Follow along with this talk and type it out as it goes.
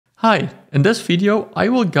Hi, in this video I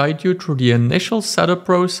will guide you through the initial setup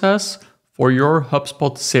process for your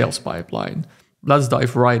HubSpot sales pipeline. Let's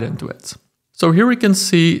dive right into it. So here we can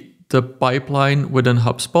see the pipeline within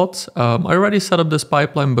HubSpot. I already set up this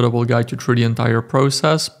pipeline, but I will guide you through the entire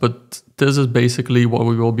process. But this is basically what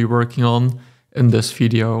we will be working on in this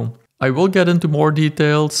video. I will get into more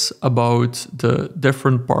details about the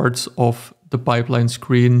different parts of the pipeline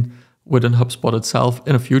screen within HubSpot itself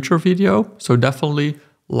in a future video. So definitely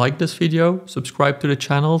like this video, subscribe to the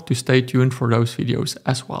channel to stay tuned for those videos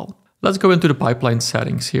as well. Let's go into the pipeline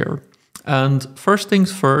settings here. And first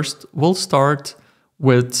things first, we'll start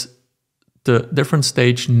with the different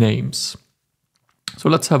stage names. So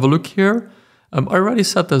let's have a look here. I already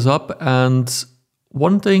set this up, and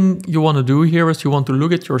one thing you want to do here is you want to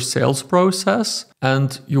look at your sales process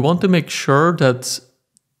and you want to make sure that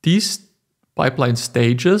these pipeline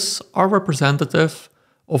stages are representative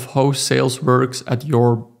of how sales works at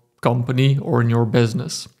your company or in your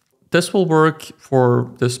business. This will work for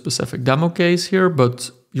this specific demo case here,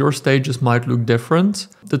 but your stages might look different.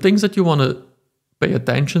 The things that you want to pay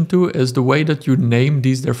attention to is the way that you name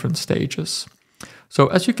these different stages. So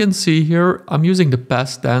as you can see here, I'm using the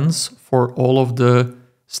past tense for all of the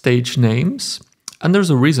stage names, and there's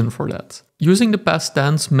a reason for that. Using the past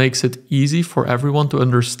tense makes it easy for everyone to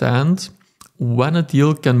understand when a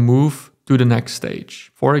deal can move to the next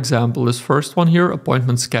stage. For example, this first one here,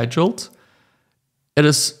 appointment scheduled. It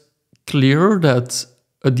is clear that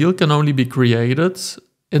a deal can only be created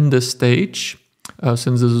in this stage,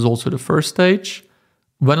 since this is also the first stage,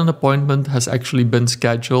 when an appointment has actually been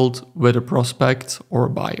scheduled with a prospect or a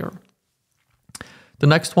buyer. The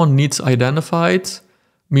next one, needs identified,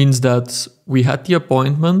 means that we had the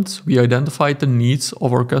appointment, we identified the needs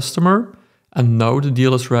of our customer, and now the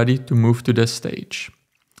deal is ready to move to this stage.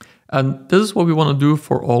 And this is what we want to do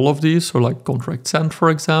for all of these. So like contract sent, for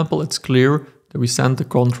example, it's clear that we send the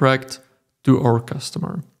contract to our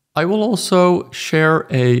customer. I will also share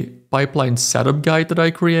a pipeline setup guide that I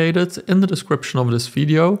created in the description of this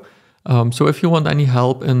video. So if you want any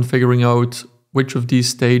help in figuring out which of these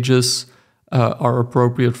stages are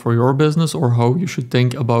appropriate for your business or how you should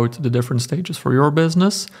think about the different stages for your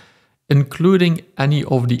business, including any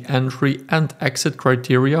of the entry and exit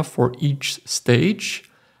criteria for each stage,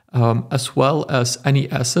 as well as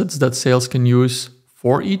any assets that sales can use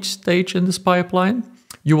for each stage in this pipeline.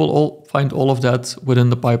 You will find all of that within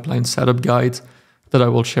the pipeline setup guide that I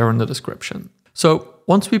will share in the description. So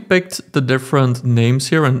once we picked the different names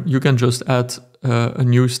here, and you can just add a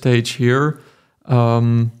new stage here.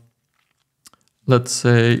 Let's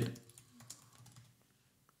say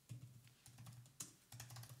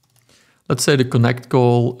the connect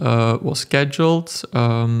goal was scheduled.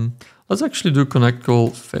 Let's actually do connect goal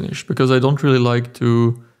finish, because I don't really like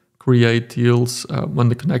to create deals when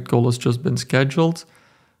the connect goal has just been scheduled.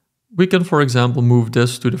 We can, for example, move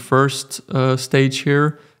this to the first stage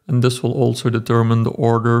here, and this will also determine the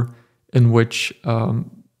order in which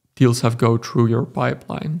deals have go through your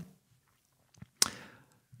pipeline.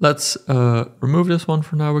 Let's remove this one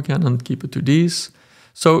for now again and keep it to these.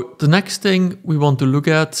 So the next thing we want to look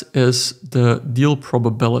at is the deal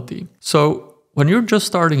probability. So when you're just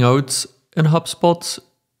starting out in HubSpot,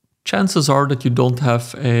 chances are that you don't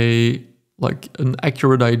have an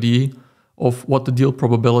accurate idea of what the deal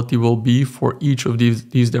probability will be for each of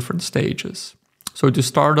these different stages. So to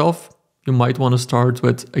start off, you might want to start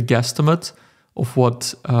with a guesstimate of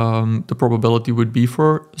what the probability would be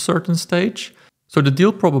for a certain stage. So the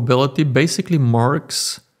deal probability basically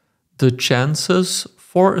marks the chances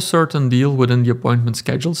for a certain deal within the appointment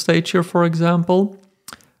schedule stage here, for example,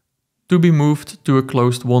 to be moved to a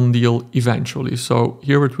closed won deal eventually. So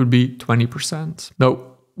here it would be 20%. Now,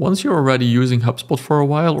 once you're already using HubSpot for a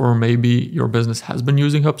while, or maybe your business has been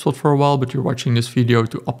using HubSpot for a while, but you're watching this video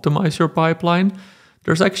to optimize your pipeline,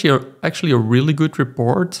 there's actually a really good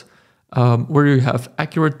report where you have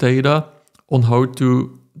accurate data on how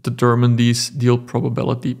to determine these deal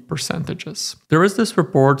probability percentages. There is this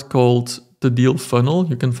report called the deal funnel.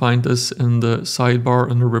 You can find this in the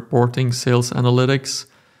sidebar under reporting, sales analytics,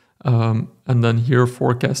 and then here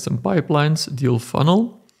forecast and pipelines, deal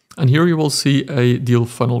funnel. And here you will see a deal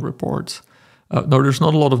funnel report. Now there's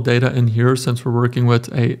not a lot of data in here since we're working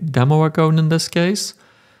with a demo account in this case,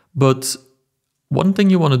 but one thing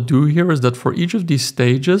you want to do here is that for each of these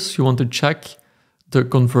stages, you want to check the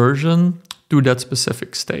conversion to that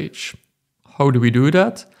specific stage. How do we do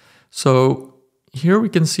that? So here we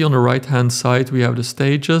can see on the right-hand side, we have the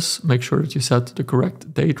stages. Make sure that you set the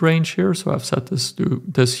correct date range here. So I've set this to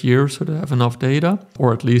this year so that I have enough data,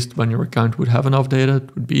 or at least when your account would have enough data,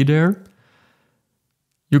 it would be there.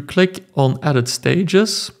 You click on Edit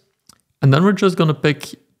Stages, And then we're just going to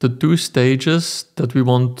pick the 2 stages that we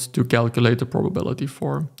want to calculate the probability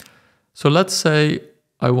for. So let's say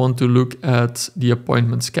I want to look at the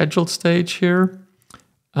appointment scheduled stage here.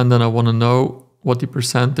 And then I want to know what the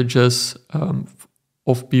percentage is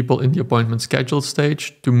of people in the appointment scheduled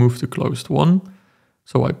stage to move to closed won.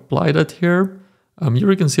 So I apply that here. Here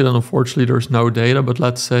you can see that unfortunately there's no data, but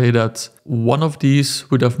let's say that one of these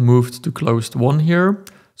would have moved to closed won here.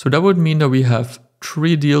 So that would mean that we have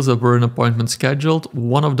 3 deals that were in appointment scheduled.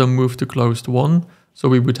 One of them moved to closed won. So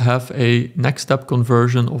we would have a next step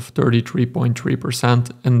conversion of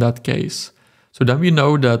 33.3% in that case. So then we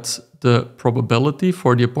know that the probability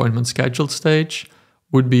for the appointment scheduled stage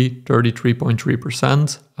would be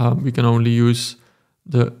 33.3%. We can only use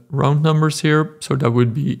the round numbers here, so that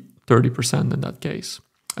would be 30% in that case.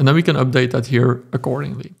 And then we can update that here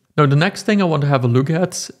accordingly. Now, the next thing I want to have a look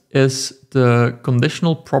at is the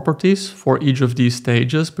conditional properties for each of these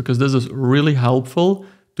stages, because this is really helpful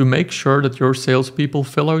to make sure that your salespeople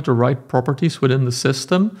fill out the right properties within the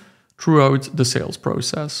system throughout the sales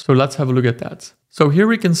process. So let's have a look at that. So here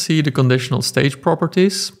we can see the conditional stage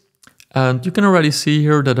properties. And you can already see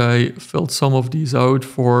here that I filled some of these out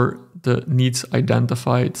for the needs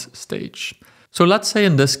identified stage. So let's say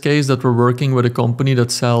in this case that we're working with a company that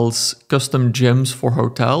sells custom gyms for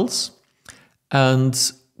hotels. And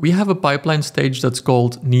we have a pipeline stage that's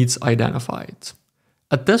called needs identified.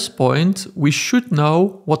 At this point, we should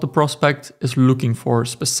know what the prospect is looking for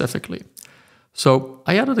specifically. So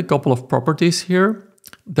I added a couple of properties here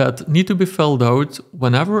that need to be filled out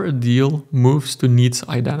whenever a deal moves to needs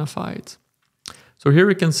identified. So here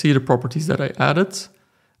you can see the properties that I added.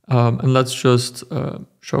 And let's just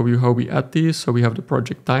show you how we add these. So we have the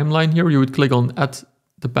project timeline here. You would click on Add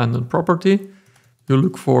Dependent Property. You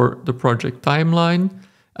look for the project timeline,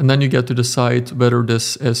 and then you get to decide whether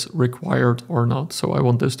this is required or not. So I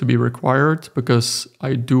want this to be required because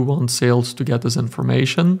I do want sales to get this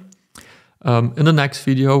information. In the next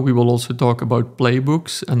video, we will also talk about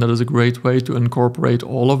Playbooks, and that is a great way to incorporate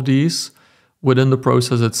all of these within the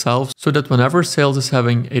process itself, so that whenever sales is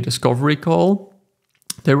having a discovery call,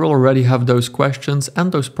 they will already have those questions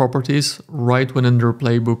and those properties right within their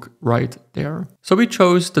playbook right there. So we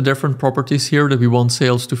chose the different properties here that we want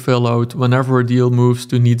sales to fill out whenever a deal moves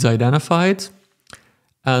to needs identified.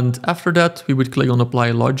 And after that, we would click on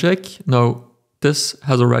Apply Logic. Now, this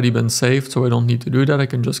has already been saved, so I don't need to do that. I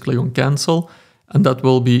can just click on Cancel, and that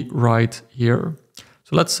will be right here.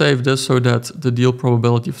 So let's save this so that the deal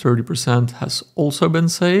probability of 30% has also been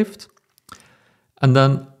saved. And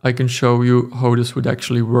then I can show you how this would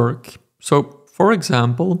actually work. So for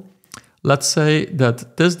example, let's say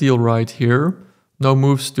that this deal right here now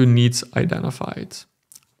moves to needs identified.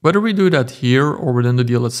 Whether we do that here or within the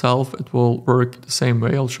deal itself, it will work the same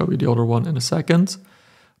way. I'll show you the other one in a second.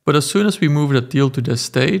 But as soon as we move that deal to this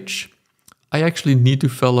stage, I actually need to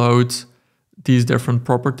fill out these different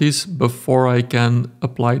properties before I can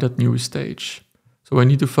apply that new stage. So I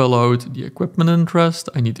need to fill out the equipment interest,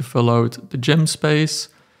 I need to fill out the gym space,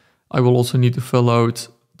 I will also need to fill out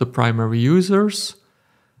the primary users,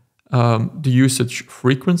 the usage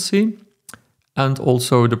frequency, and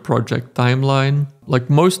also the project timeline. Like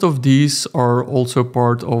most of these are also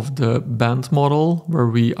part of the band model, where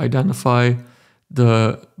we identify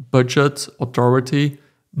the budget, authority,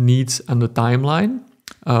 needs, and the timeline.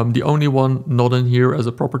 The only one not in here as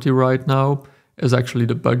a property right now is actually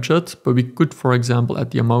the budget, but we could, for example, add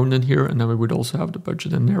the amount in here, and then we would also have the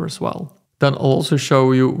budget in there as well. Then I'll also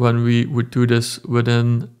show you when we would do this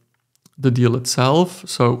within the deal itself.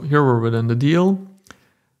 So here we're within the deal.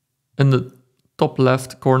 In the top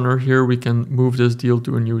left corner here, we can move this deal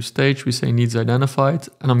to a new stage. We say needs identified,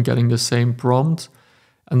 and I'm getting the same prompt.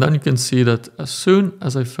 And then you can see that as soon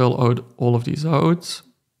as I fill out all of these out,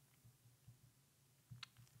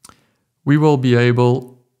 we will be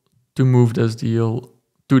able to move this deal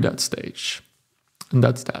to that stage. And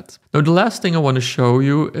that's that. Now, the last thing I want to show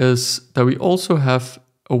you is that we also have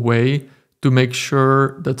a way to make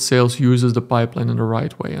sure that sales uses the pipeline in the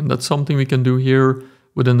right way. And that's something we can do here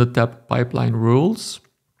within the tab Pipeline Rules.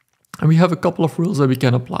 And we have a couple of rules that we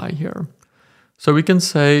can apply here. So we can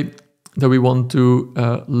say that we want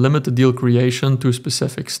to limit the deal creation to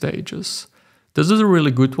specific stages. This is a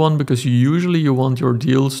really good one because usually you want your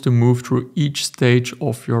deals to move through each stage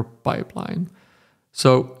of your pipeline.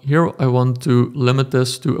 So here I want to limit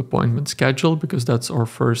this to appointment schedule because that's our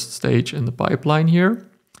first stage in the pipeline here.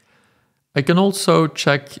 I can also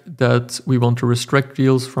check that we want to restrict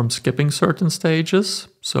deals from skipping certain stages.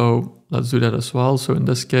 So let's do that as well. So in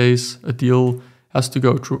this case, a deal has to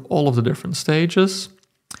go through all of the different stages.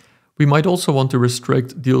 We might also want to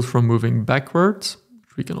restrict deals from moving backwards,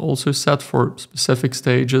 we can also set for specific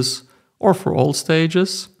stages or for all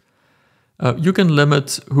stages. You can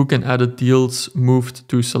limit who can edit deals moved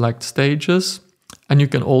to select stages, and you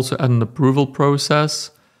can also add an approval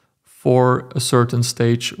process for a certain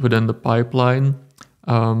stage within the pipeline,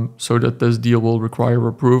 so that this deal will require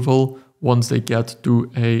approval once they get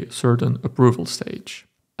to a certain approval stage.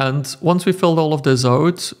 And once we filled all of this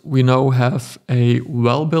out, we now have a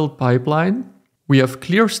well-built pipeline. We have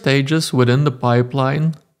clear stages within the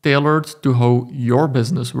pipeline tailored to how your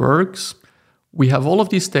business works. We have all of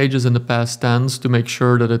these stages in the past tense to make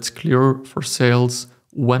sure that it's clear for sales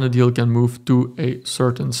when a deal can move to a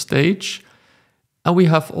certain stage. And we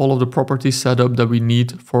have all of the properties set up that we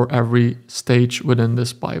need for every stage within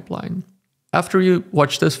this pipeline. After you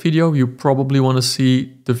watch this video, you probably want to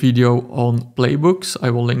see the video on Playbooks. I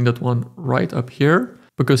will link that one right up here,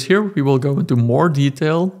 because here we will go into more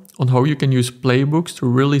detail on how you can use Playbooks to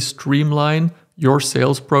really streamline your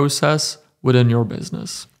sales process within your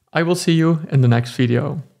business. I will see you in the next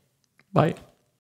video. Bye.